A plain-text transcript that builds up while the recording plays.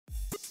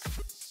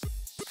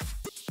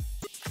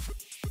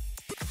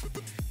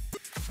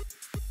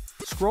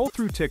Scroll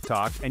through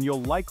TikTok and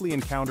you'll likely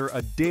encounter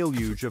a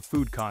deluge of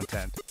food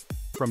content.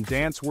 From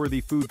dance-worthy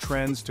food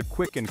trends to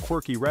quick and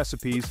quirky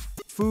recipes,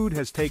 food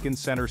has taken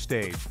center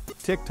stage.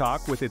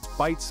 TikTok, with its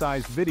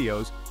bite-sized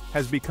videos,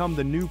 has become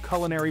the new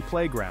culinary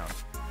playground.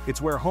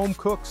 It's where home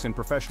cooks and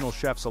professional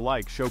chefs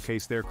alike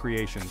showcase their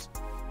creations.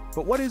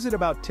 But what is it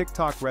about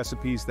TikTok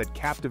recipes that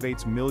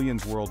captivates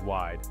millions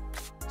worldwide?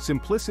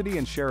 Simplicity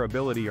and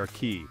shareability are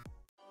key.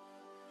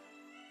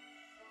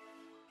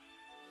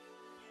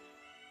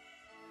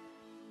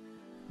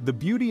 The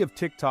beauty of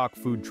TikTok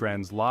food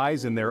trends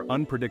lies in their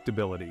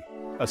unpredictability.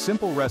 A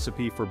simple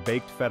recipe for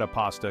baked feta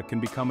pasta can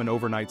become an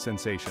overnight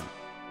sensation.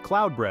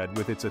 Cloud bread,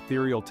 with its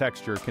ethereal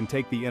texture, can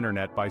take the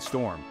internet by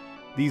storm.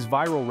 These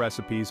viral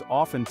recipes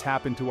often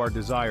tap into our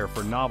desire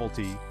for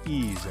novelty,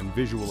 ease, and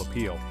visual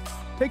appeal.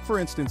 Take for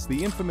instance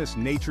the infamous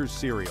Nature's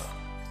cereal.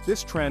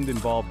 This trend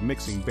involved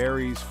mixing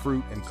berries,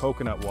 fruit, and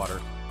coconut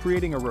water,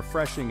 creating a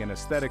refreshing and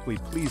aesthetically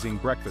pleasing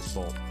breakfast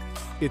bowl.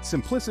 Its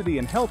simplicity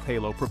and health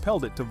halo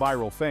propelled it to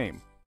viral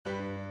fame.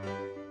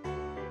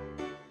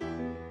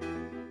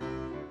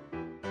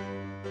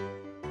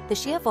 The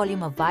sheer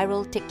volume of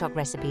viral TikTok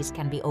recipes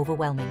can be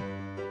overwhelming.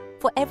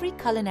 For every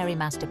culinary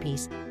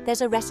masterpiece,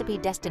 there's a recipe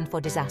destined for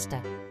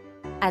disaster.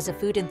 As a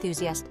food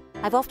enthusiast,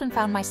 I've often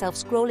found myself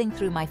scrolling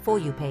through my For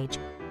You page,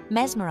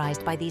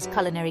 mesmerized by these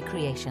culinary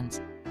creations.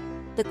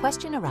 The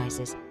question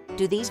arises,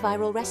 do these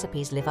viral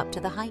recipes live up to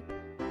the hype?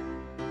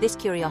 This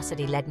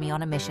curiosity led me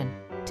on a mission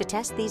to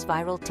test these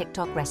viral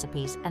TikTok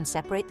recipes and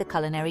separate the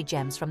culinary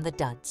gems from the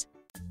duds.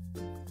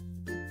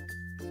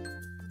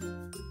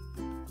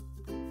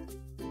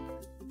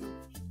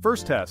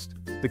 First test,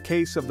 the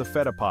case of the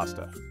feta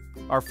pasta.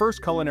 Our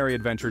first culinary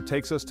adventure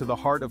takes us to the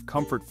heart of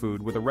comfort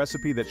food with a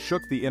recipe that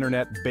shook the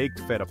internet: baked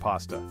feta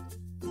pasta.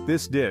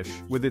 This dish,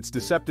 with its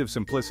deceptive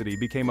simplicity,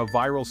 became a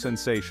viral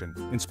sensation,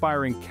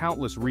 inspiring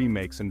countless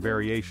remakes and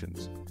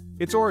variations.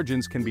 Its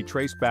origins can be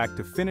traced back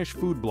to Finnish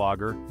food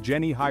blogger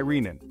Jenni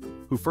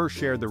Häyrynen, who first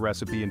shared the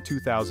recipe in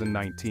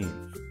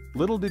 2019.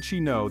 Little did she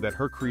know that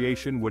her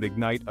creation would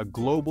ignite a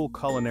global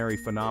culinary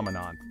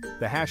phenomenon.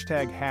 The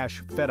hashtag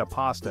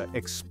 #FetaPasta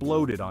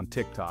exploded on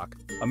TikTok,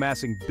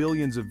 amassing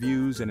billions of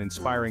views and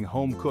inspiring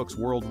home cooks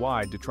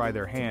worldwide to try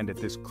their hand at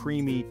this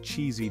creamy,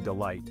 cheesy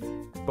delight.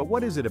 But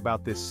what is it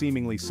about this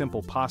seemingly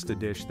simple pasta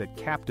dish that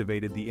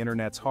captivated the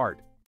internet's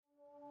heart?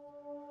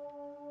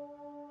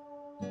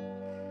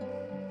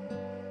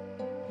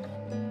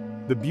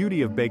 The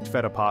beauty of baked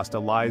feta pasta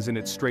lies in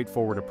its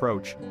straightforward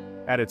approach.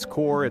 At its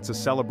core, it's a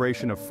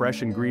celebration of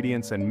fresh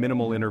ingredients and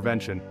minimal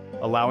intervention,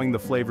 allowing the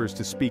flavors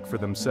to speak for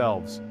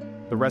themselves.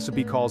 The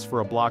recipe calls for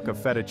a block of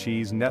feta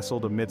cheese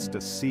nestled amidst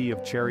a sea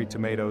of cherry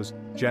tomatoes,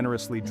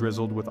 generously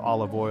drizzled with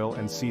olive oil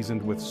and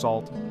seasoned with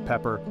salt,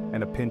 pepper,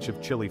 and a pinch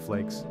of chili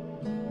flakes.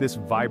 This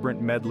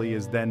vibrant medley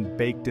is then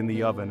baked in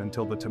the oven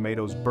until the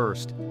tomatoes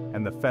burst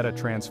and the feta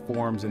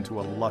transforms into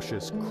a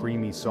luscious,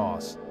 creamy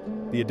sauce.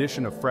 The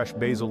addition of fresh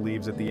basil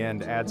leaves at the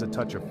end adds a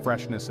touch of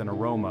freshness and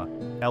aroma,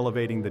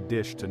 elevating the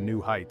dish to new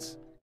heights.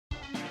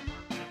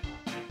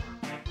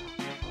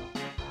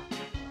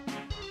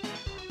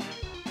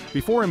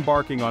 Before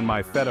embarking on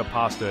my feta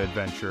pasta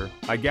adventure,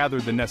 I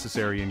gathered the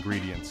necessary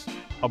ingredients.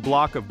 A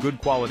block of good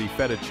quality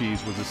feta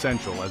cheese was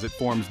essential as it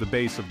forms the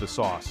base of the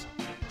sauce.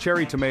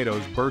 Cherry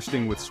tomatoes,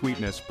 bursting with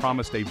sweetness,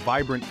 promised a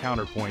vibrant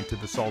counterpoint to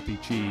the salty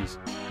cheese.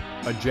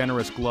 A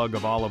generous glug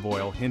of olive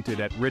oil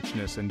hinted at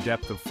richness and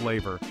depth of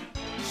flavor.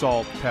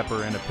 Salt,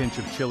 pepper, and a pinch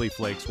of chili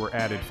flakes were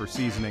added for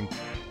seasoning,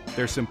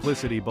 their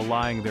simplicity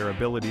belying their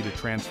ability to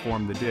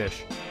transform the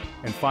dish.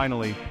 And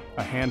finally,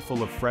 a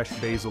handful of fresh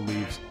basil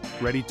leaves,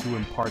 ready to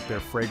impart their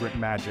fragrant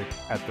magic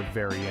at the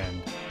very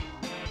end.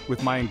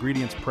 With my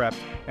ingredients prepped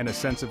and a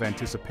sense of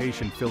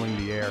anticipation filling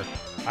the air,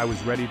 I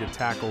was ready to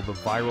tackle the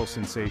viral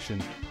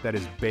sensation that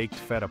is baked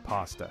feta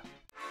pasta.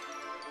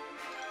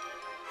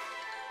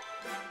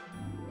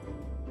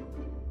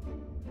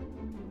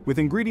 With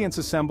ingredients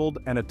assembled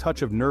and a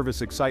touch of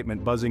nervous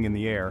excitement buzzing in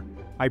the air,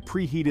 I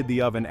preheated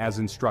the oven as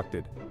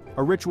instructed,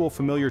 a ritual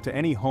familiar to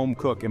any home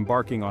cook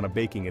embarking on a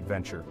baking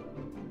adventure.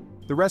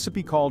 The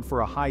recipe called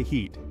for a high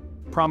heat,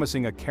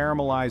 promising a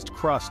caramelized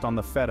crust on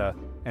the feta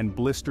and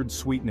blistered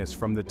sweetness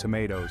from the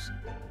tomatoes.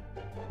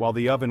 While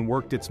the oven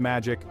worked its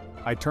magic,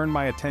 I turned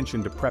my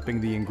attention to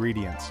prepping the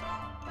ingredients.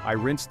 I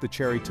rinsed the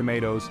cherry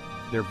tomatoes,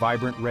 their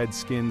vibrant red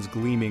skins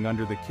gleaming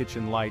under the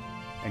kitchen light,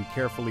 and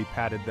carefully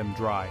patted them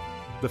dry.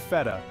 The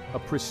feta, a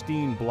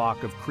pristine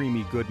block of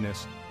creamy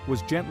goodness,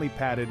 was gently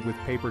patted with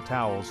paper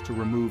towels to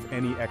remove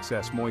any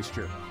excess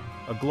moisture.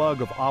 A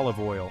glug of olive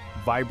oil,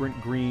 vibrant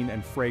green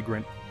and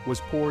fragrant,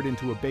 was poured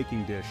into a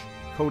baking dish,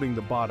 coating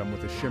the bottom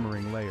with a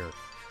shimmering layer.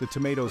 The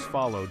tomatoes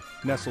followed,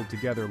 nestled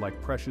together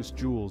like precious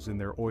jewels in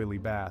their oily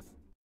bath.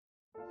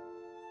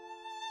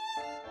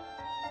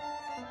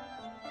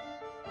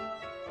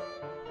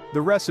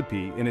 The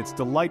recipe, in its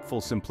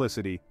delightful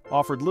simplicity,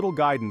 offered little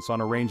guidance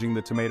on arranging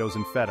the tomatoes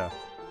and feta.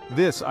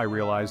 This, I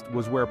realized,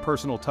 was where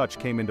personal touch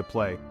came into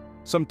play.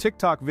 Some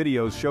TikTok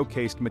videos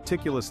showcased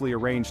meticulously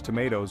arranged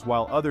tomatoes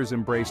while others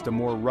embraced a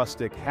more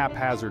rustic,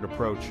 haphazard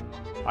approach.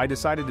 I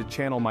decided to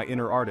channel my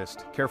inner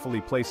artist, carefully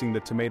placing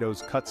the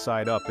tomatoes cut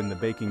side up in the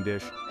baking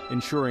dish,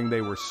 ensuring they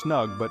were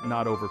snug but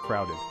not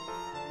overcrowded.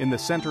 In the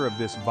center of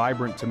this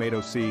vibrant tomato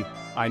sea,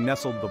 I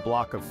nestled the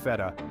block of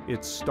feta,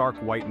 its stark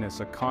whiteness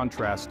a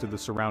contrast to the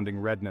surrounding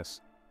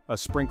redness. A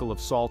sprinkle of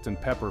salt and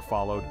pepper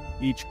followed,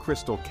 each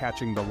crystal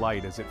catching the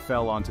light as it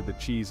fell onto the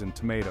cheese and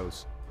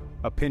tomatoes.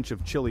 A pinch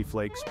of chili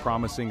flakes,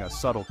 promising a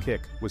subtle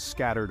kick, was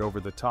scattered over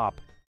the top.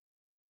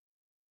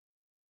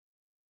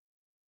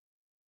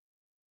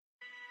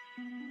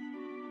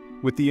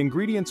 With the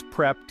ingredients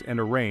prepped and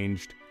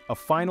arranged, a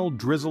final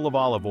drizzle of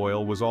olive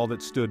oil was all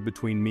that stood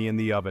between me and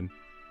the oven.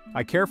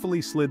 I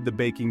carefully slid the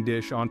baking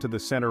dish onto the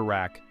center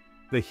rack,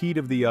 the heat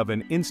of the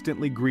oven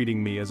instantly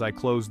greeting me as I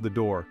closed the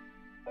door.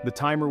 The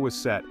timer was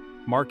set,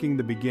 marking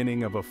the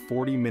beginning of a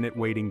 40-minute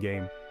waiting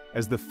game.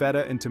 As the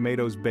feta and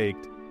tomatoes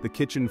baked, the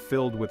kitchen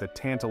filled with a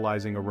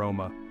tantalizing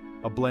aroma,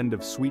 a blend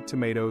of sweet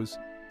tomatoes,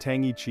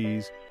 tangy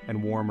cheese,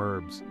 and warm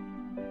herbs.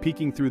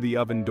 Peeking through the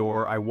oven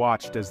door, I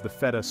watched as the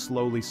feta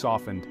slowly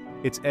softened,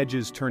 its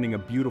edges turning a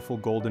beautiful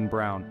golden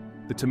brown.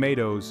 The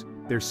tomatoes,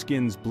 their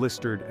skins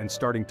blistered and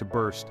starting to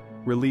burst,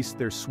 released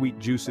their sweet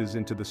juices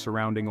into the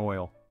surrounding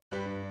oil.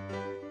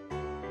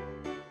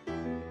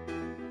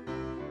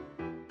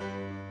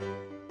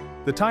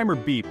 The timer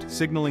beeped,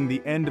 signaling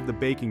the end of the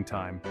baking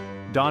time.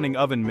 Donning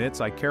oven mitts,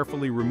 I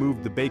carefully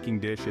removed the baking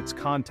dish, its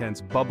contents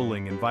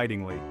bubbling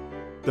invitingly.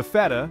 The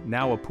feta,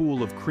 now a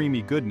pool of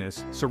creamy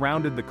goodness,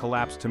 surrounded the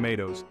collapsed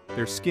tomatoes,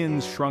 their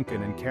skins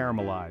shrunken and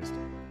caramelized.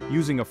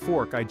 Using a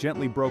fork, I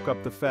gently broke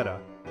up the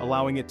feta,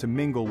 allowing it to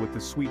mingle with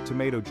the sweet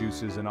tomato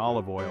juices and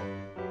olive oil.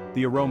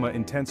 The aroma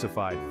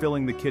intensified,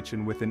 filling the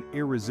kitchen with an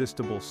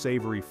irresistible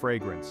savory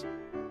fragrance.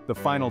 The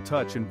final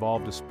touch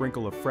involved a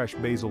sprinkle of fresh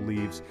basil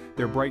leaves,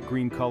 their bright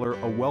green color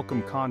a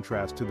welcome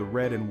contrast to the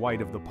red and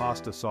white of the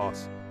pasta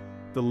sauce.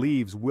 The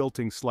leaves,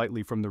 wilting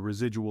slightly from the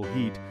residual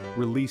heat,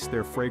 released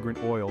their fragrant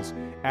oils,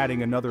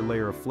 adding another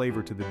layer of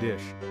flavor to the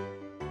dish.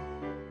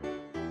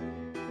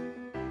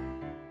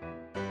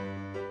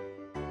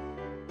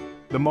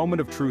 The moment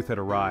of truth had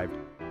arrived.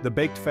 The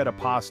baked feta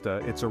pasta,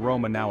 its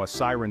aroma now a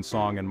siren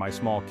song in my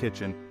small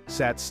kitchen,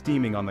 sat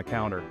steaming on the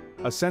counter.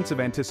 A sense of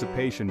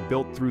anticipation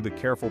built through the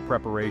careful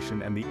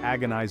preparation and the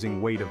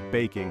agonizing weight of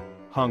baking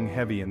hung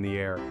heavy in the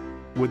air.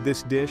 Would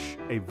this dish,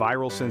 a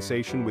viral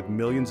sensation with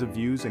millions of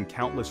views and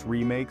countless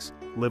remakes,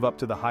 live up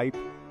to the hype?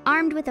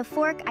 Armed with a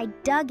fork, I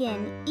dug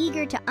in,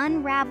 eager to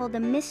unravel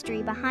the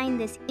mystery behind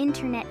this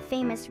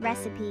internet-famous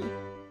recipe.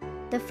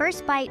 The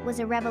first bite was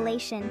a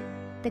revelation.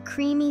 The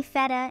creamy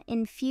feta,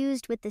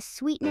 infused with the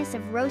sweetness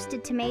of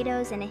roasted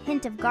tomatoes and a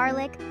hint of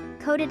garlic,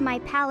 coated my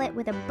palate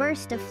with a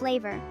burst of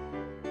flavor.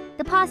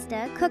 The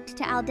pasta, cooked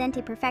to al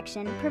dente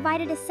perfection,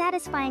 provided a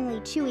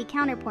satisfyingly chewy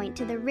counterpoint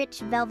to the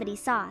rich, velvety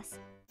sauce.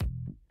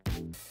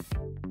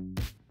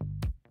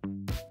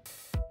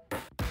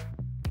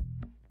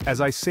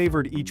 As I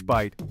savored each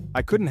bite,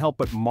 I couldn't help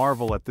but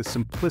marvel at the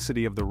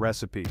simplicity of the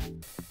recipe.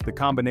 The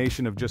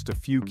combination of just a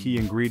few key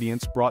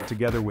ingredients brought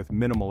together with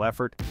minimal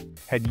effort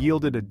had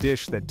yielded a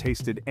dish that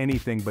tasted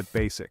anything but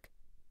basic.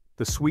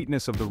 The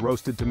sweetness of the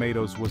roasted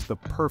tomatoes was the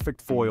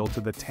perfect foil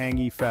to the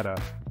tangy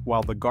feta,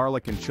 while the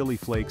garlic and chili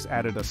flakes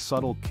added a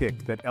subtle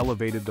kick that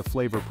elevated the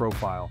flavor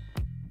profile.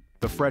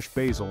 The fresh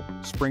basil,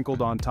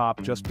 sprinkled on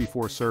top just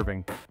before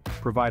serving,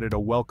 provided a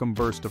welcome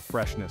burst of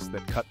freshness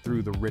that cut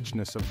through the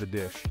richness of the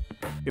dish.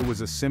 It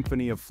was a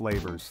symphony of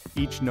flavors,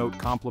 each note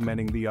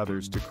complementing the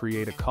others to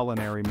create a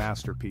culinary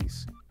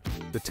masterpiece.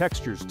 The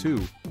textures,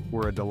 too,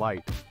 were a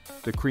delight.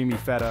 The creamy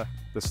feta,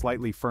 the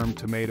slightly firm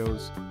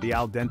tomatoes, the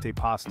al dente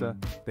pasta,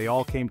 they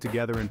all came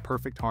together in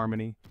perfect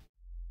harmony.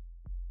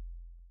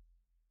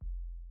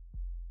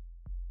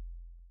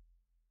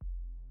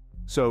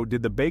 So,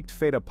 did the baked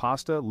feta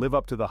pasta live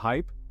up to the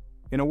hype?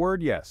 In a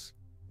word, yes.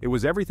 It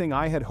was everything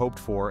I had hoped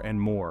for and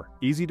more,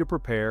 easy to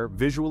prepare,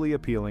 visually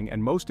appealing,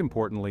 and most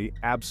importantly,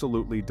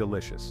 absolutely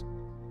delicious.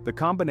 The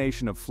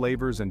combination of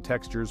flavors and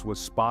textures was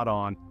spot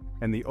on,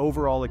 and the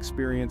overall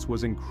experience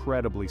was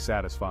incredibly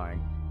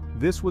satisfying.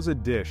 This was a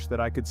dish that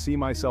I could see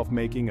myself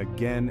making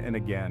again and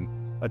again,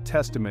 a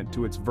testament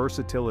to its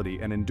versatility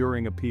and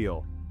enduring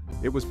appeal.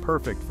 It was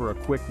perfect for a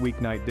quick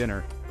weeknight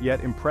dinner,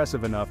 yet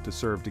impressive enough to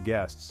serve to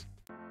guests.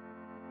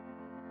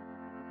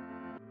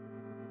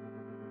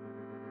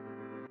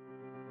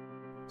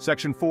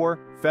 Section 4,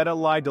 Feta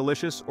Lie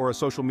Delicious or a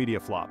Social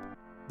Media Flop.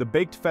 The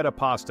baked feta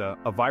pasta,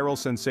 a viral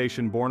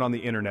sensation born on the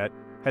internet,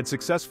 had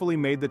successfully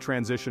made the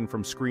transition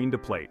from screen to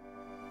plate.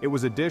 It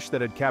was a dish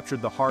that had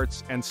captured the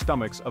hearts and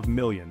stomachs of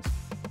millions,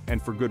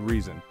 and for good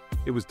reason.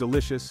 It was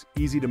delicious,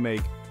 easy to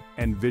make,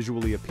 and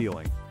visually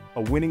appealing,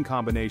 a winning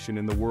combination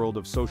in the world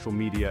of social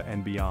media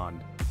and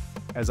beyond.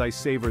 As I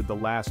savored the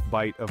last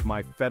bite of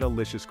my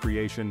feta-licious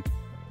creation,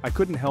 I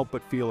couldn't help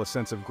but feel a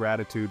sense of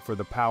gratitude for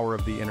the power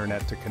of the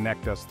internet to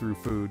connect us through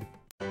food.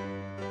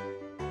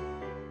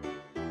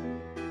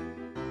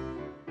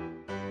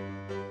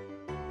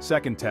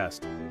 Second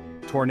test.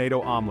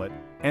 Tornado omelet.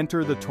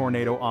 Enter the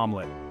tornado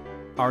omelet.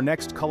 Our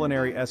next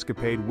culinary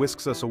escapade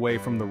whisks us away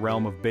from the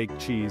realm of baked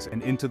cheese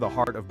and into the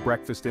heart of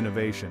breakfast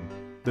innovation,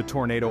 the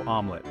tornado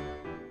omelet.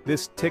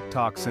 This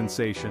TikTok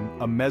sensation,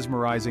 a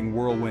mesmerizing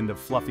whirlwind of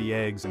fluffy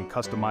eggs and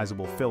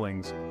customizable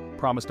fillings,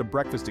 promised a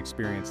breakfast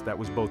experience that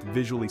was both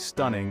visually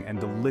stunning and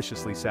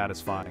deliciously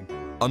satisfying.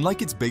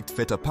 Unlike its baked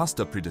feta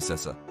pasta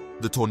predecessor,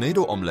 the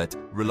tornado omelette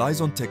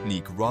relies on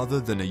technique rather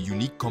than a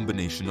unique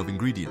combination of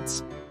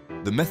ingredients.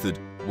 The method,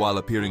 while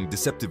appearing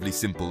deceptively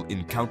simple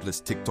in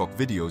countless TikTok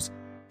videos,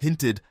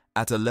 hinted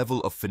at a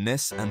level of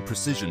finesse and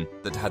precision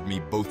that had me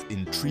both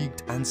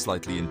intrigued and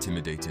slightly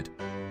intimidated.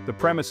 The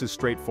premise is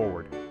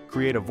straightforward.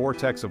 Create a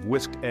vortex of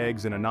whisked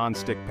eggs in a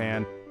non-stick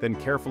pan, then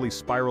carefully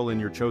spiral in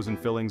your chosen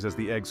fillings as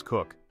the eggs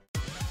cook.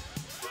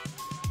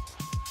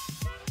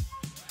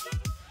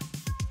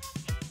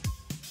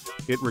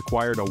 It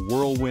required a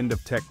whirlwind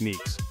of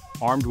techniques.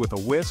 Armed with a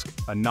whisk,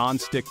 a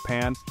non-stick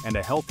pan, and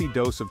a healthy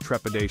dose of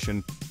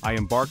trepidation, I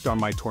embarked on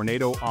my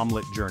tornado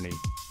omelet journey.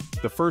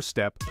 The first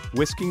step,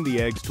 whisking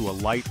the eggs to a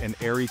light and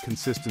airy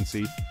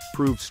consistency,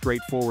 proved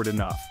straightforward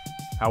enough.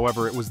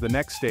 However, it was the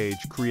next stage,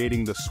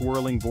 creating the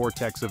swirling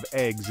vortex of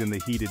eggs in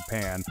the heated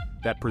pan,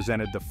 that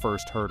presented the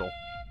first hurdle.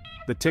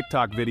 The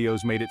TikTok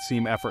videos made it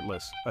seem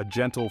effortless, a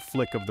gentle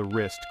flick of the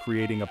wrist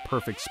creating a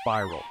perfect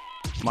spiral.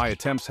 My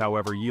attempts,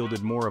 however,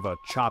 yielded more of a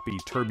choppy,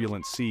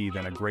 turbulent sea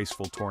than a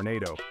graceful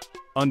tornado.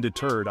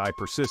 Undeterred, I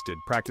persisted,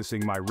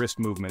 practicing my wrist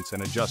movements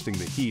and adjusting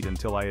the heat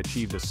until I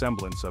achieved a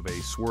semblance of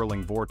a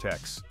swirling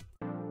vortex.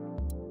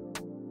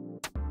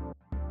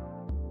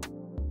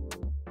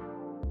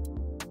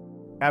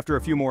 After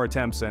a few more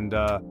attempts and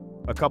a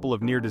couple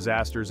of near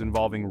disasters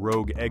involving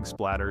rogue egg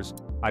splatters,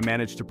 I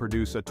managed to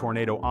produce a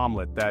tornado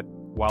omelet that,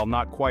 while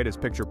not quite as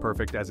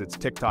picture-perfect as its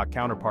TikTok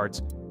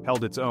counterparts,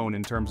 held its own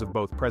in terms of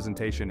both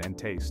presentation and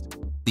taste.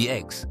 The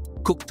eggs,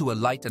 cooked to a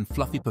light and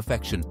fluffy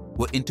perfection,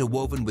 were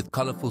interwoven with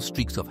colorful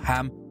streaks of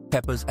ham,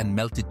 peppers, and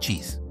melted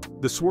cheese.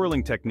 The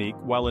swirling technique,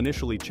 while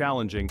initially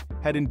challenging,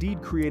 had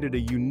indeed created a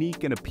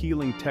unique and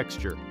appealing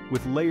texture,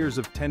 with layers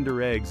of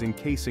tender eggs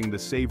encasing the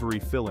savory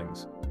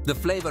fillings. The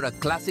flavor, a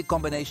classic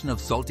combination of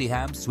salty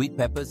ham, sweet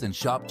peppers, and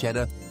sharp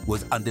cheddar,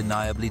 was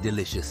undeniably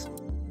delicious.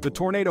 The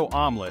tornado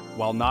omelet,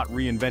 while not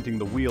reinventing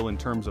the wheel in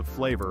terms of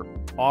flavor,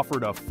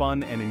 offered a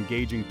fun and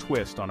engaging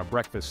twist on a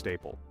breakfast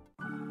staple.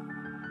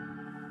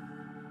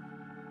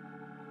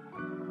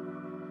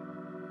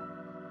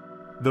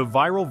 The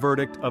viral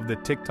verdict of the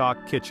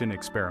TikTok kitchen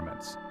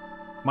experiments.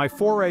 My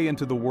foray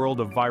into the world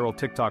of viral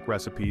TikTok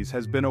recipes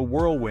has been a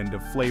whirlwind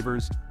of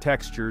flavors,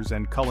 textures,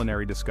 and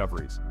culinary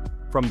discoveries.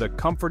 From the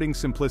comforting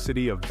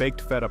simplicity of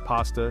baked feta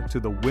pasta to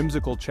the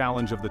whimsical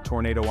challenge of the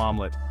tornado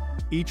omelet,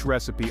 each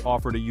recipe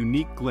offered a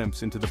unique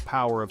glimpse into the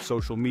power of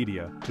social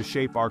media to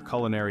shape our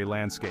culinary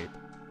landscape.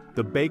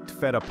 The baked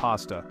feta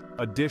pasta,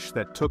 a dish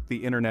that took the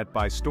internet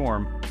by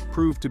storm,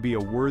 proved to be a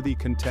worthy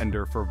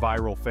contender for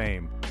viral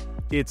fame.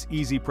 Its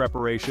easy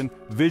preparation,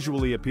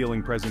 visually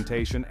appealing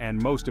presentation, and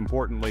most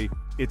importantly,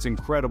 its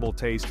incredible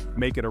taste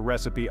make it a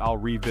recipe I'll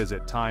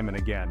revisit time and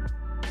again.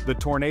 The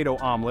tornado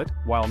omelet,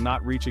 while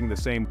not reaching the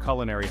same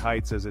culinary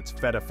heights as its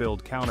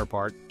feta-filled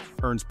counterpart,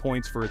 earns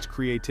points for its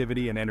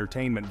creativity and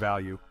entertainment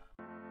value.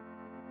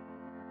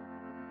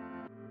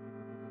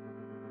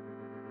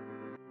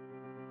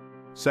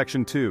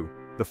 Section 2.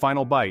 The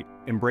Final Bite,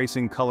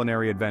 Embracing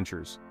Culinary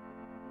Adventures.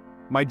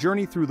 My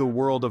journey through the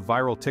world of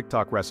viral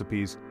TikTok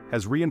recipes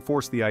has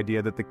reinforced the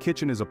idea that the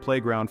kitchen is a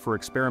playground for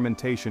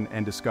experimentation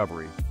and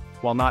discovery.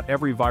 While not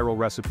every viral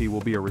recipe will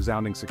be a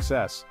resounding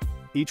success,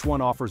 each one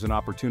offers an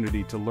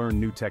opportunity to learn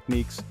new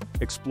techniques,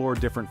 explore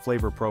different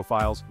flavor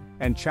profiles,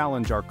 and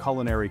challenge our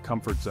culinary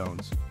comfort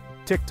zones.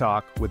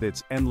 TikTok, with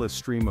its endless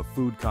stream of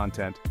food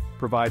content,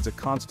 provides a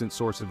constant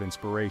source of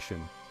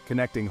inspiration,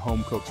 connecting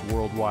home cooks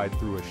worldwide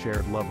through a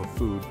shared love of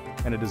food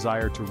and a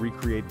desire to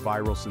recreate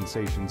viral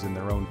sensations in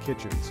their own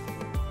kitchens.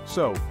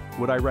 So,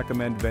 would I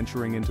recommend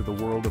venturing into the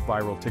world of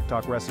viral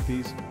TikTok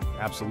recipes?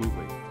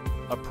 Absolutely.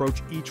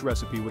 Approach each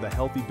recipe with a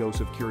healthy dose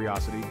of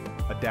curiosity,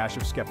 a dash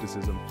of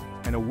skepticism,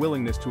 and a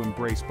willingness to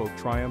embrace both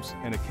triumphs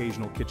and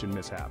occasional kitchen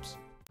mishaps.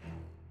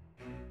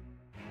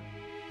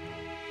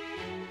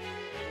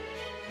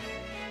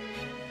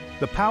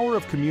 The power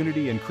of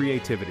community and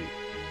creativity.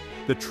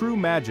 The true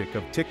magic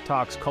of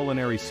TikTok's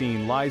culinary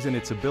scene lies in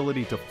its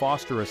ability to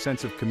foster a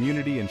sense of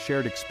community and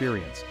shared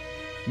experience.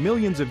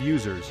 Millions of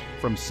users,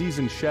 from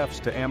seasoned chefs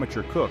to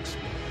amateur cooks,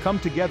 come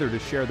together to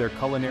share their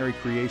culinary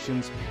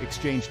creations,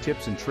 exchange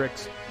tips and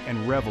tricks,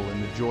 and revel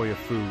in the joy of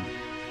food.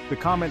 The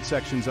comment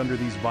sections under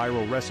these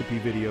viral recipe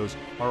videos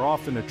are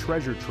often a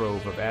treasure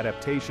trove of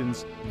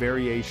adaptations,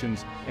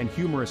 variations, and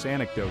humorous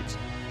anecdotes,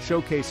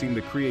 showcasing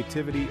the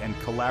creativity and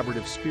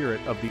collaborative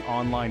spirit of the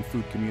online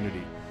food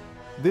community.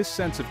 This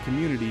sense of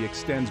community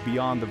extends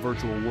beyond the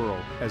virtual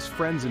world, as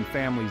friends and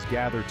families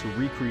gather to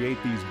recreate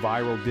these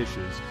viral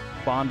dishes,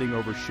 bonding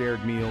over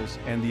shared meals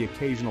and the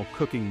occasional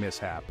cooking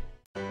mishap.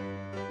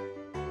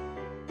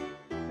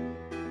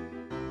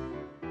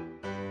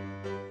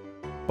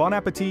 Bon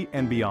appetit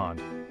and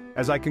beyond.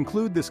 As I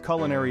conclude this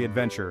culinary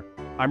adventure,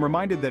 I'm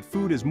reminded that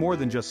food is more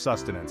than just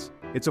sustenance.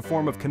 It's a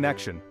form of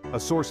connection, a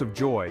source of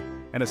joy,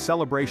 and a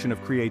celebration of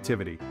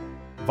creativity.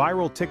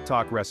 Viral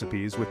TikTok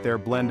recipes, with their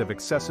blend of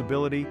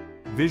accessibility,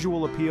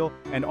 visual appeal,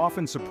 and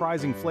often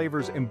surprising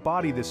flavors,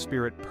 embody this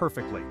spirit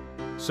perfectly.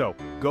 So,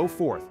 go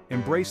forth,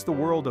 embrace the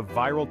world of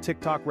viral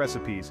TikTok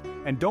recipes,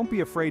 and don't be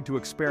afraid to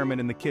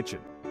experiment in the kitchen.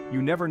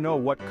 You never know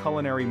what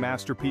culinary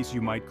masterpiece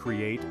you might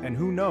create, and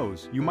who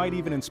knows, you might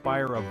even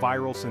inspire a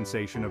viral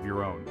sensation of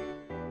your own.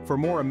 For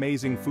more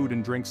amazing food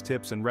and drinks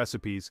tips and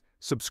recipes,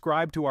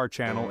 subscribe to our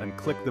channel and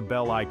click the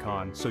bell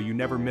icon so you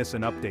never miss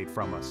an update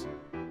from us.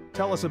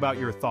 Tell us about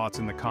your thoughts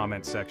in the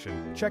comments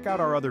section. Check out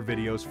our other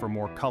videos for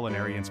more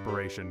culinary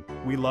inspiration.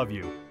 We love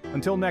you.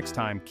 Until next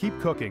time, keep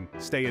cooking,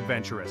 stay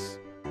adventurous.